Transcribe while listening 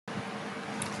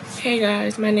Hey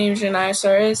guys, my name is Janai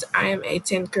Soares. I am a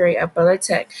 10th grade at Butler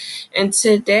Tech, and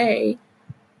today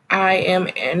I am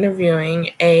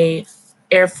interviewing a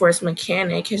Air Force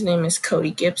mechanic. His name is Cody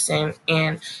Gibson,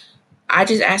 and I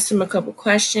just asked him a couple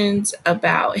questions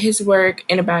about his work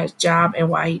and about his job and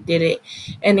why he did it,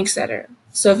 and etc.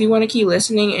 So if you want to keep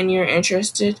listening and you're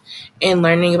interested in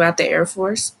learning about the Air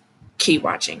Force, keep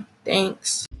watching.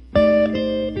 Thanks.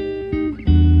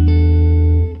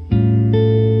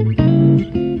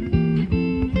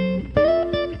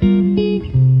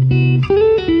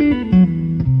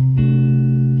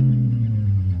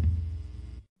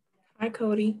 Hi,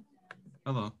 Cody.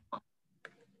 Hello.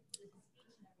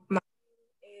 My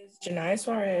name is Janai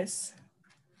Suarez,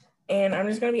 and I'm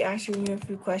just going to be asking you a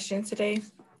few questions today.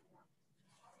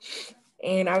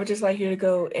 And I would just like you to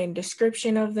go in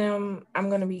description of them. I'm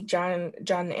going to be jotting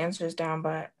the answers down,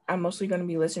 but I'm mostly going to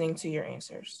be listening to your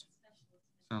answers.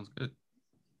 Sounds good.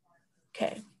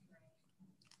 Okay.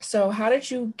 So how did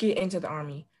you get into the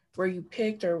Army? Were you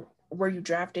picked or were you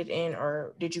drafted in,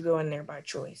 or did you go in there by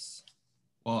choice?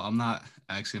 Well, I'm not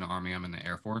actually in the Army. I'm in the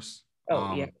Air Force.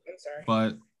 Oh, yeah. I'm sorry.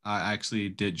 But I actually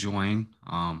did join.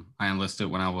 I enlisted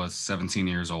when I was 17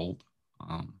 years old.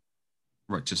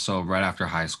 Right after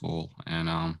high school, and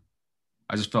I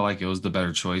just felt like it was the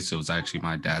better choice. It was actually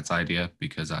my dad's idea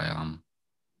because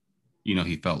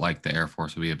he felt like the Air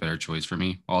Force would be a better choice for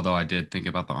me. Although I did think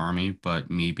about the Army,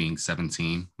 but me being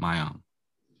 17, my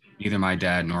neither my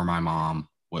dad nor my mom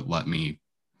would let me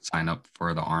sign up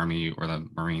for the Army or the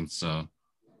Marines, so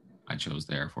I chose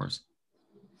the Air Force.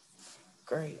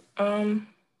 Great.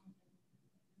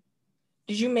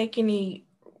 Did you make any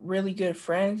really good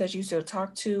friends that you still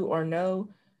talk to or know?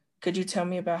 Could you tell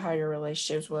me about how your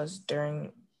relationships was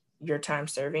during your time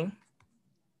serving?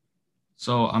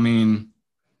 So,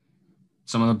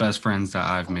 some of the best friends that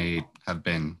I've made have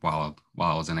been while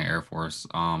I was in the Air Force.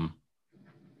 You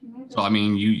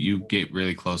get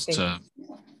really close Thank to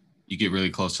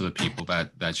the people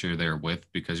that you're there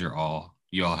with because you all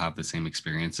have the same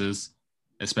experiences,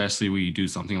 especially when you do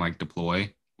something like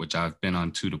deploy, which I've been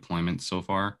on 2 deployments so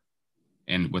far.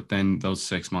 And within those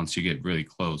 6 months, you get really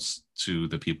close to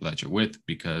the people that you're with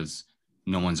because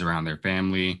no one's around their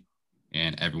family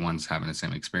and everyone's having the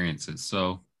same experiences.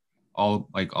 So all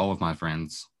of my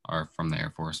friends are from the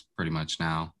Air Force pretty much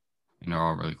now, and they're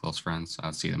all really close friends.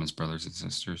 I see them as brothers and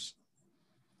sisters.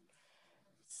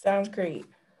 Sounds great.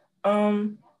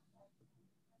 Um,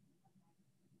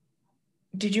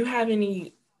 did you have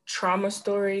any trauma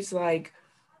stories, like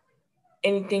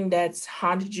anything that's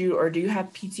haunted you, or do you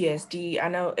have PTSD? I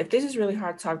know if this is really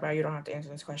hard to talk about, you don't have to answer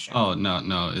this question. Oh,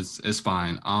 no, it's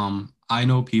fine. I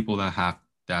know people that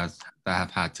that have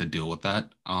had to deal with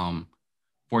that.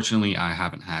 Fortunately, I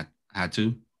haven't had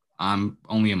to. I'm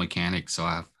only a mechanic, so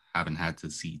I haven't had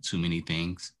to see too many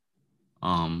things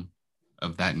um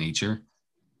of that nature.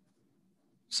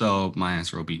 So my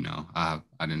answer will be no. I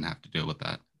didn't have to deal with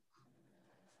that.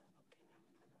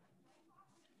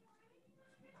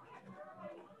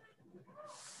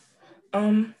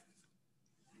 Um,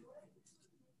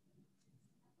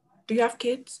 do you have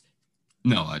kids?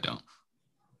 No, I don't.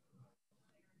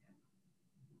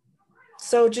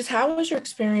 So just how was your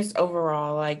experience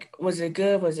overall? Like, was it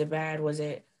good? Was it bad? Was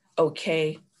it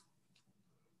okay?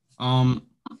 Um,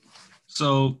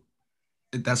 so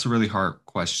that's a really hard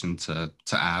question to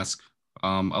ask.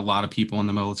 A lot of people in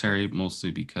the military,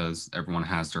 mostly because everyone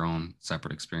has their own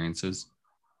separate experiences.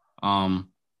 Um,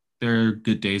 there are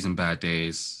good days and bad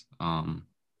days.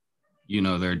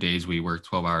 There are days we work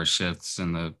 12-hour shifts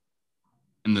in the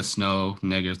snow,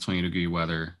 -20-degree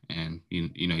weather, and you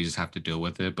just have to deal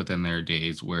with it. But then there are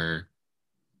days where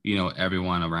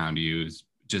everyone around you is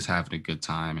just having a good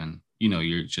time, and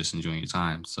you're just enjoying your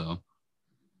time. So,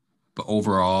 but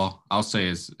overall, I'll say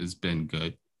it's been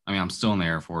good. I'm still in the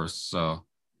Air Force,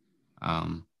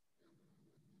 um,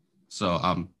 so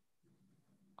I'm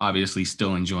obviously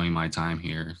still enjoying my time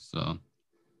here. So,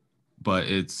 but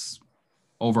it's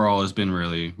overall it's been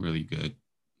really really good.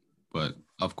 But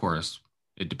of course,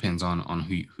 it depends on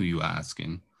who you ask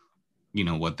and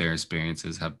what their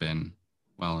experiences have been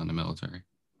while in the military.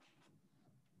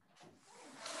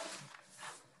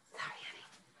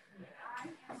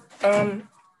 Um,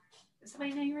 Does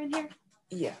somebody know you're in here?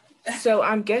 Yeah. So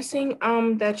I'm guessing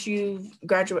that you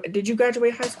graduate. Did you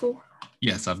graduate high school?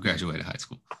 Yes, I've graduated high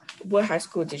school. What high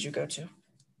school did you go to?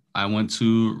 I went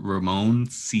to Ramon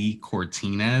C.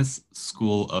 Cortines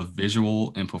School of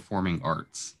Visual and Performing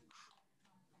Arts.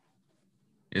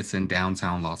 It's in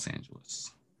downtown Los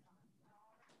Angeles.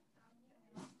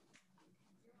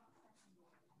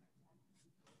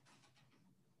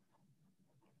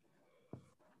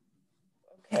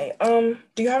 Okay.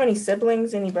 Do you have any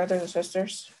siblings, any brothers or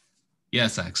sisters?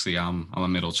 Yes, actually, I'm a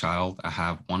middle child. I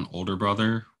have one older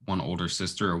brother, one older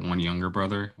sister, one younger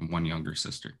brother, and one younger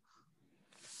sister.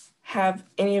 Have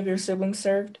any of your siblings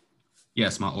served?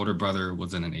 Yes, my older brother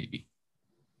was in the Navy.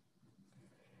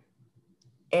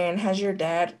 And has your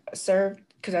dad served?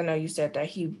 Because I know you said that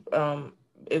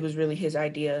it was really his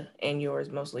idea and yours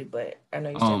mostly, but I know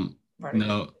you said Um, part of your.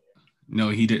 no, no,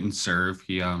 he didn't serve.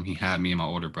 He had me and my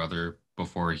older brother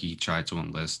before he tried to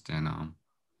enlist, and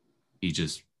he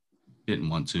just didn't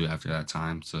want to after that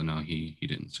time. So no, he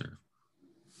didn't serve.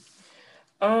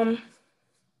 Um,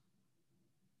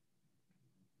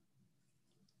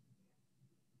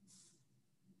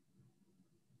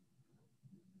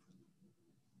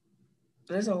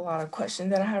 there's a lot of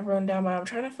questions that I have written down, but I'm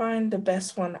trying to find the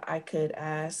best one I could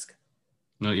ask.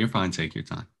 No, you're fine. Take your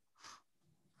time.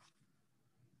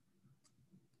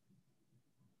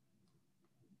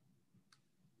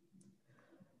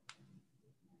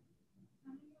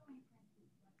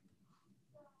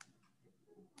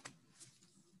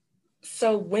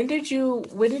 So when did you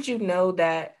know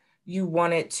that you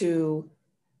wanted to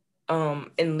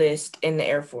enlist in the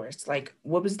Air Force? Like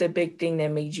what was the big thing that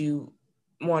made you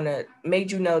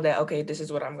know that okay, this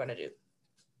is what I'm gonna do?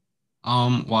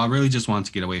 Well, I really just wanted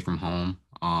to get away from home.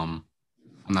 I'm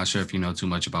not sure if you know too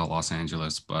much about Los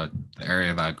Angeles, but the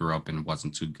area that I grew up in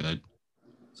wasn't too good.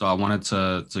 So I wanted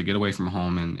to get away from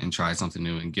home and try something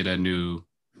new and get a new,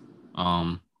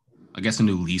 um, I guess a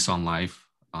new lease on life,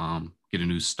 get a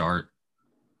new start.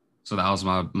 So that was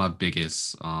my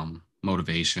biggest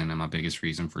motivation and my biggest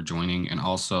reason for joining. And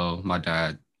also my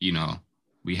dad,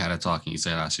 we had a talk and he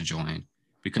said I should join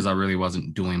because I really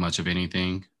wasn't doing much of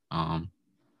anything.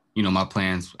 My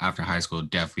plans after high school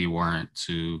definitely weren't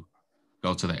to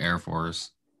go to the Air Force,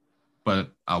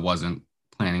 but I wasn't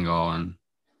planning on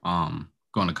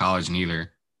going to college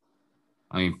neither.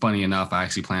 I mean, funny enough, I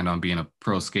actually planned on being a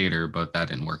pro skater, but that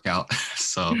didn't work out.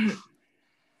 so,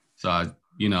 so I,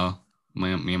 you know,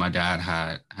 me and my dad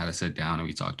had to sit down and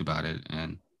we talked about it,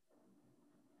 and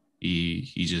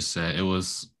he just said it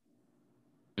was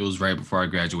right before I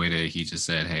graduated. He just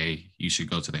said, "Hey, you should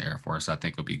go to the Air Force. I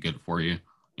think it'll be good for you."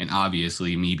 And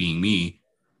obviously, me being me,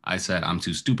 I said, "I'm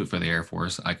too stupid for the Air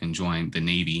Force. I can join the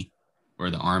Navy or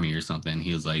the Army or something."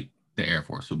 He was like, "The Air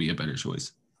Force will be a better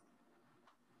choice."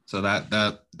 So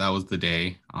that was the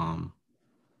day.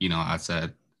 I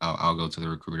said I'll go to the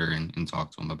recruiter and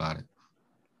talk to him about it.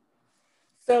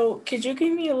 So could you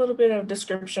give me a little bit of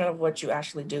description of what you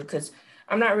actually do? Because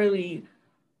I'm not really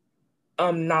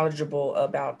knowledgeable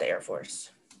about the Air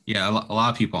Force. Yeah, a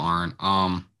lot of people aren't.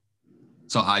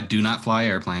 So I do not fly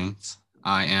airplanes.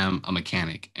 I am a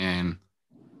mechanic, and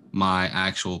my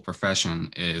actual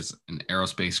profession is an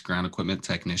aerospace ground equipment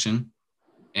technician.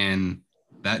 And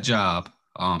that job,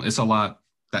 it's a lot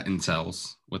that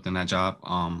entails within that job.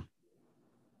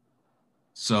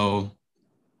 So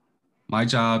my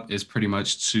job is pretty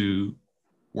much to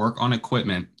work on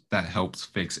equipment that helps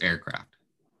fix aircraft,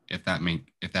 if that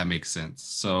makes sense.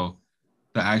 So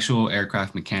the actual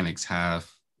aircraft mechanics have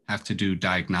to do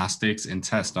diagnostics and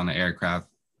tests on the aircraft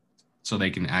so they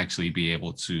can actually be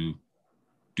able to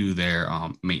do their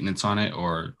maintenance on it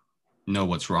or know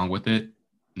what's wrong with it.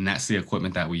 And that's the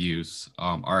equipment that we use.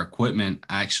 Our equipment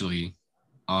actually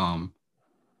um,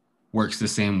 works the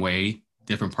same way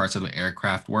different parts of the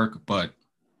aircraft work, but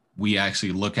we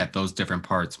actually look at those different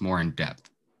parts more in depth.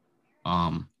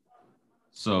 Um,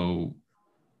 so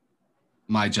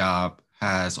my job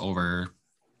has over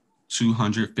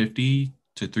 250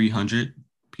 to 300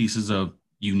 pieces of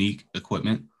unique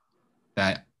equipment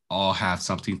that all have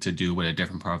something to do with a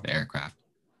different part of the aircraft.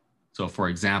 So, for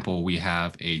example, we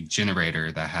have a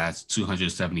generator that has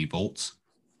 270 volts.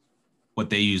 What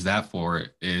they use that for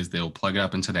is they'll plug it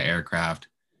up into the aircraft,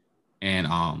 and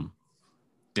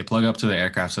they plug up to the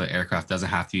aircraft so the aircraft doesn't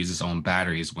have to use its own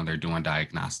batteries when they're doing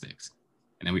diagnostics.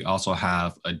 And then we also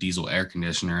have a diesel air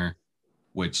conditioner,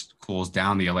 which cools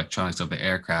down the electronics of the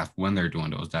aircraft when they're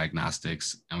doing those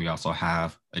diagnostics. And we also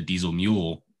have a diesel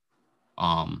mule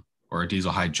or a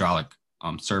diesel hydraulic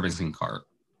servicing cart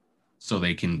so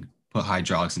they can put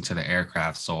hydraulics into the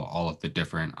aircraft so all of the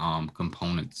different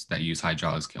components that use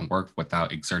hydraulics can work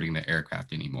without exerting the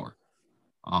aircraft anymore.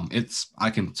 It's I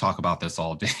can talk about this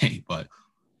all day, but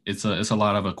it's a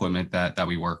lot of equipment that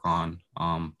we work on.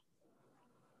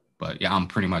 But yeah, I'm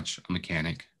pretty much a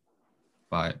mechanic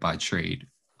by trade.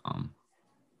 Um,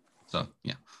 so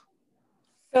yeah.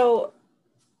 So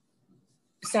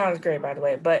sounds great, by the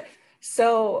way. But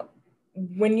so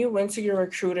when you went to your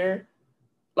recruiter,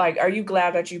 like, are you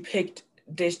glad that you picked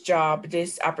this job,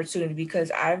 this opportunity?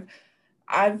 Because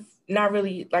I've not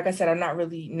really, like I said, I'm not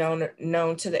really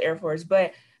known to the Air Force,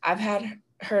 but I've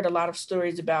heard a lot of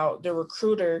stories about the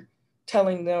recruiter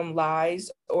telling them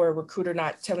lies or a recruiter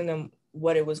not telling them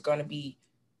what it was going to be.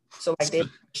 So like they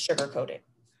sugarcoat it.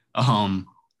 Um,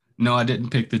 no, I didn't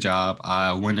pick the job.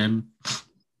 I went in,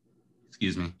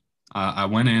 excuse me. I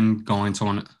went in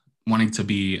wanting to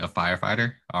be a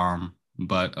firefighter.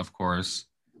 But of course,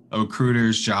 a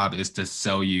recruiter's job is to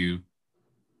sell you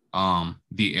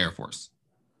the Air Force.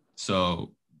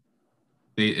 So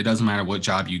it doesn't matter what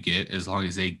job you get as long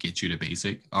as they get you to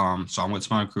basic. So I went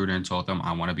to my recruiter and told them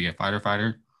I want to be a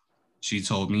fighter. She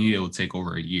told me it would take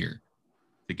over a year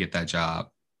to get that job.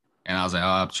 And I was like, oh,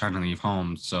 I'm trying to leave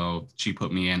home. So she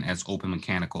put me in as open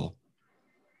mechanical.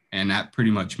 And that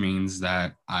pretty much means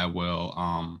that I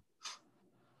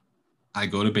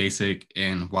go to basic,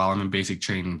 and while I'm in basic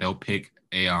training, they'll pick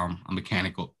a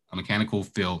mechanical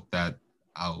field that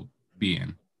I'll be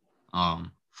in.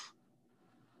 Um,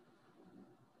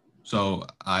 so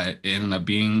I ended up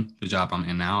being the job I'm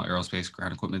in now, aerospace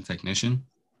ground equipment technician.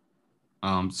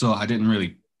 So I didn't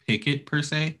really pick it per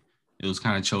se. It was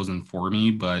kind of chosen for me,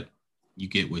 but you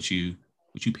get what you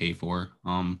pay for.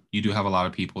 You do have a lot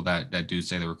of people that do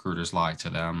say the recruiters lied to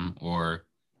them, or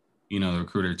the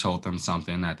recruiter told them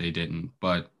something that they didn't.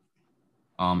 But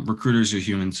recruiters are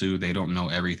human too. They don't know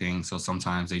everything, so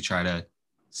sometimes they try to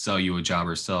sell you a job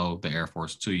or sell the Air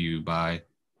Force to you by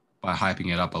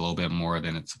hyping it up a little bit more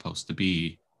than it's supposed to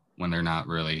be when they're not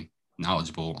really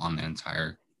knowledgeable on the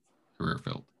entire career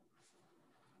field.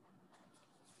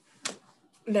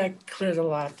 That clears a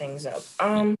lot of things up.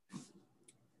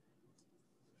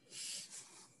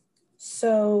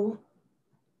 So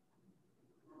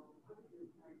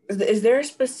is there a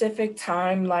specific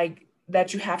time like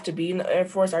that you have to be in the Air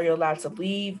Force? Are you allowed to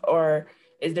leave, or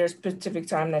is there a specific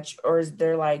time or is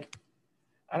there like,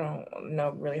 I don't know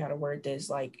really how to word this.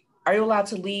 Like, are you allowed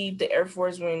to leave the Air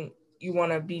Force when you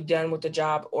want to be done with the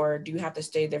job, or do you have to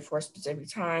stay there for a specific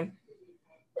time?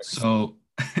 So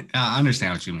I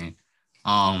understand what you mean.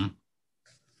 Um,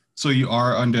 so you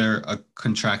are under a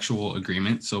contractual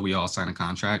agreement. So we all sign a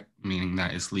contract, meaning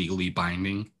that it's legally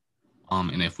binding.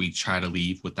 And if we try to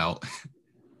leave without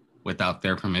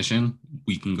their permission,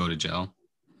 we can go to jail.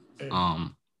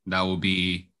 That will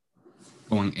be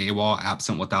going AWOL,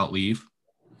 absent without leave.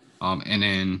 And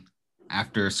then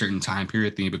after a certain time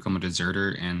period, then you become a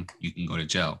deserter and you can go to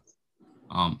jail.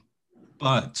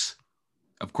 But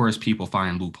of course, people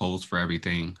find loopholes for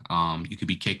everything. You could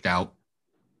be kicked out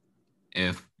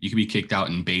if you could be kicked out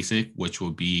in basic, which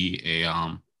will be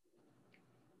a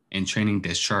in training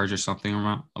discharge or something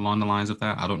along the lines of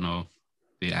that. I don't know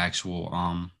the actual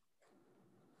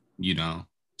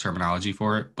terminology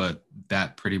for it, but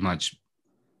that pretty much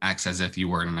acts as if you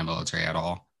weren't in the military at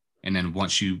all. And then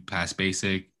once you pass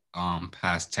basic,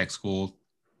 pass tech school,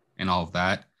 and all of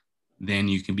that, then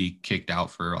you can be kicked out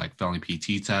for like felony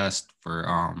PT test,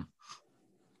 for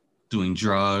doing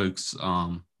drugs,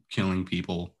 killing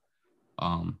people,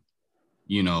 um,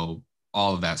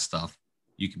 all of that stuff.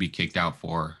 You could be kicked out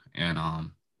for, and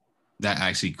that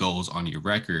actually goes on your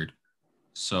record,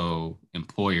 so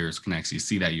employers can actually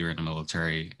see that you're in the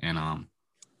military and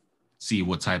see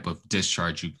what type of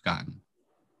discharge you've gotten.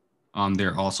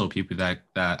 There are also people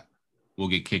that will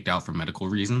get kicked out for medical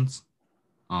reasons.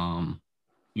 Um,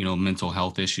 mental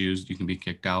health issues you can be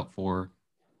kicked out for,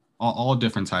 all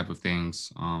different type of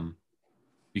things,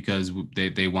 because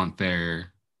they want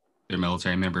their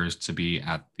military members to be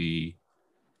at the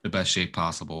best shape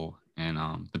possible and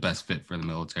the best fit for the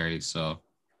military. So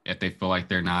if they feel like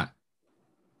they're not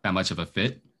that much of a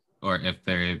fit, or if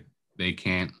they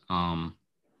can't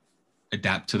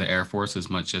adapt to the Air Force as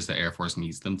much as the Air Force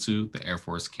needs them to, the Air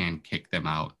Force can kick them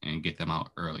out and get them out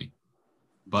early.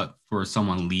 But for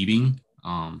someone leaving,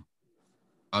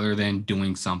 other than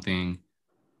doing something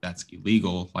that's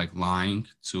illegal, like lying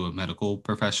to a medical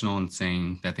professional and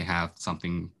saying that they have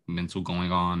something mental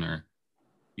going on, or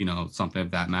something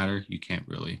of that matter, you can't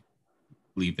really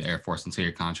leave the Air Force until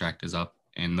your contract is up,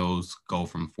 and those go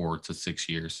from 4 to 6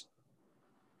 years.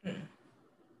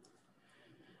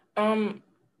 Um,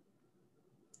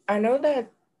 I know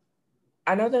that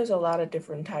I know there's a lot of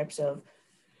different types of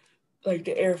like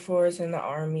the Air Force and the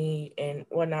Army and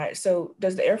whatnot. So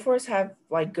does the Air Force have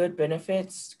like good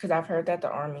benefits? Because I've heard that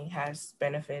the Army has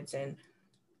benefits and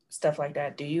stuff like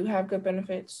that. Do you have good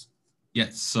benefits?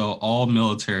 Yes, so all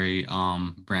military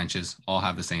branches all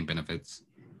have the same benefits.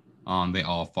 They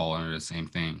all fall under the same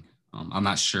thing. I'm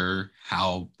not sure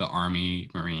how the Army,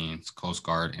 Marines, Coast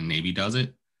Guard, and Navy does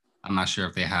it. I'm not sure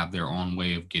if they have their own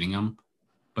way of getting them,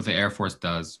 but the Air Force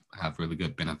does have really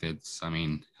good benefits. I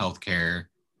mean, healthcare,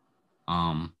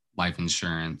 life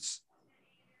insurance,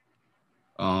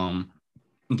 um,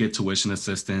 get tuition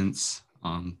assistance,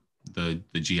 the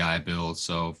GI Bill,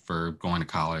 so for going to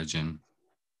college, and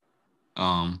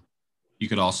um, you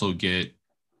could also get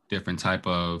different type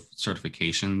of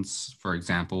certifications. For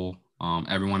example,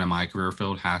 everyone in my career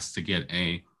field has to get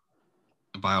a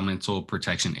environmental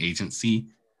protection agency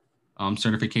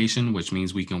certification, which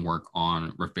means we can work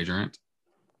on refrigerant,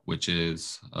 which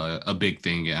is a big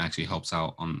thing. It actually helps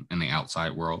out in the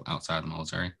outside world, outside the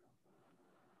military.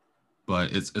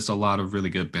 But it's a lot of really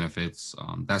good benefits.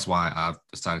 That's why I've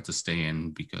decided to stay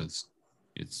in, because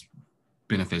it's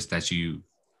benefits that you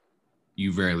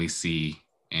rarely see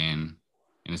in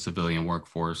a civilian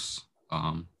workforce.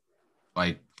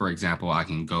 Like, for example, I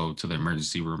can go to the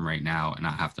emergency room right now and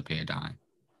not have to pay a dime.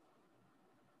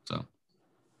 So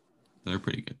they're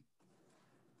pretty good.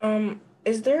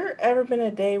 Is there ever been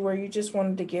a day where you just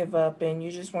wanted to give up and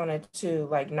you just wanted to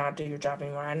like not do your job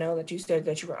anymore? I know that you said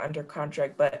that you were under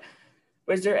contract, but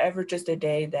was there ever just a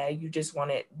day that you just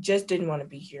didn't want to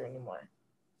be here anymore,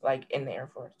 like in the Air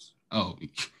Force? Oh,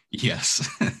 yes.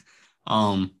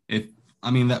 If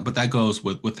I mean that, but that goes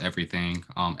with everything.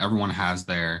 Everyone has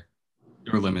their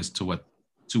limits to what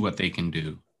they can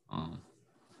do. Um,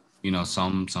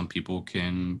 some people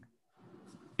can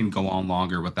go on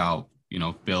longer without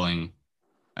feeling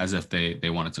as if they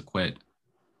wanted to quit.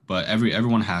 But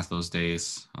everyone has those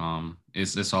days.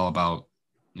 It's all about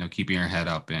keeping your head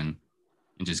up and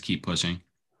just keep pushing.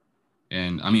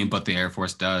 And I mean, but the Air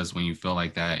Force does, when you feel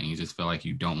like that and you just feel like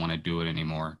you don't want to do it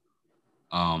anymore.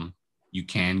 Um, you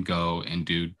can go and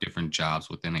do different jobs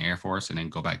within the Air Force and then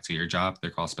go back to your job.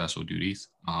 They're called special duties.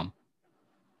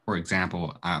 For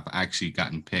example, I've actually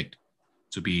gotten picked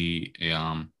to be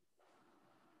an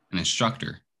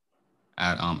instructor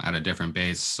at a different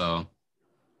base. So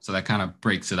that kind of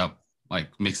breaks it up, like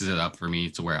mixes it up for me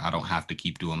to where I don't have to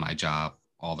keep doing my job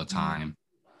all the time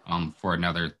for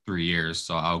another 3 years.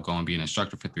 So I'll go and be an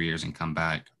instructor for 3 years and come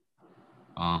back.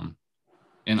 Um,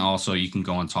 and also you can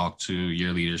go and talk to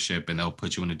your leadership and they'll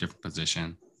put you in a different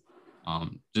position,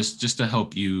 just to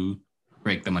help you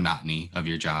break the monotony of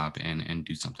your job and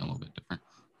do something a little bit different.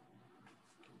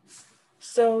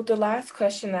 So the last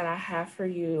question that I have for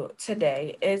you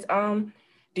today is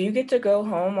do you get to go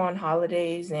home on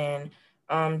holidays and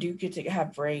do you get to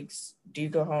have breaks? Do you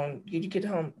go home? Do you get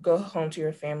home go home to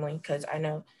your family? Because I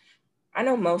know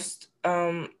most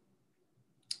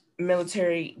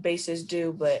military bases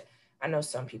do, but I know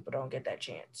some people don't get that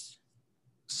chance.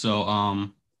 So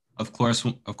of course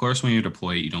when you're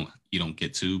deployed you don't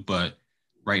get to, but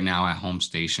right now at home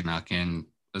station I can,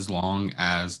 as long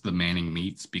as the manning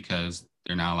meets, because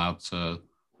they're not allowed to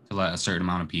let a certain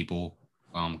amount of people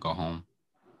go home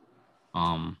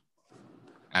um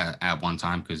at one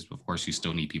time, because of course you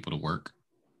still need people to work.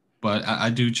 But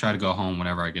I do try to go home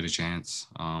whenever I get a chance.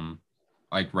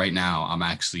 Like right now I've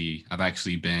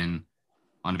actually been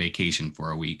on vacation for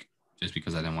a week just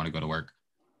because I didn't want to go to work.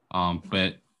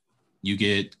 But you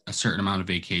get a certain amount of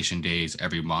vacation days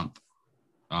every month.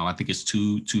 I think it's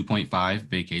 2.5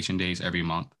 vacation days every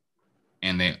month,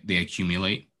 and they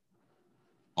accumulate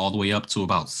all the way up to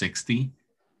about 60.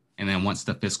 And then once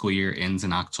the fiscal year ends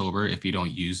in October, if you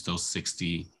don't use those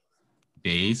 60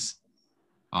 days,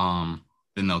 um,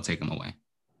 then they'll take them away.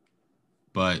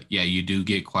 But yeah, you do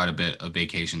get quite a bit of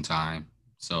vacation time.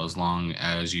 So as long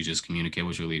as you just communicate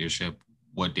with your leadership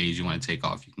what days you want to take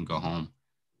off, you can go home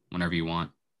whenever you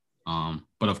want.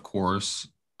 But of course,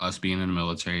 us being in the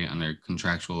military under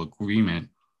contractual agreement,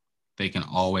 they can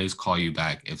always call you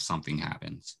back if something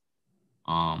happens.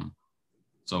 Um,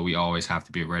 so we always have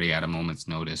to be ready at a moment's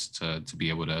notice to be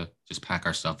able to just pack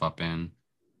our stuff up and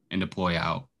deploy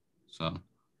out. So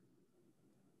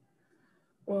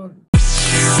Well,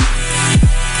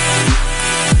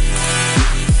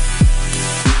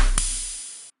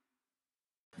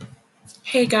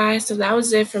 hey guys, so that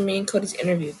was it for me and Cody's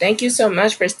interview. Thank you so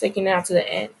much for sticking out to the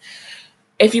end.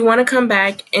 If you want to come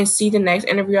back and see the next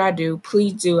interview I do,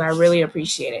 please do. I really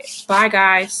appreciate it. Bye,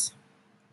 guys.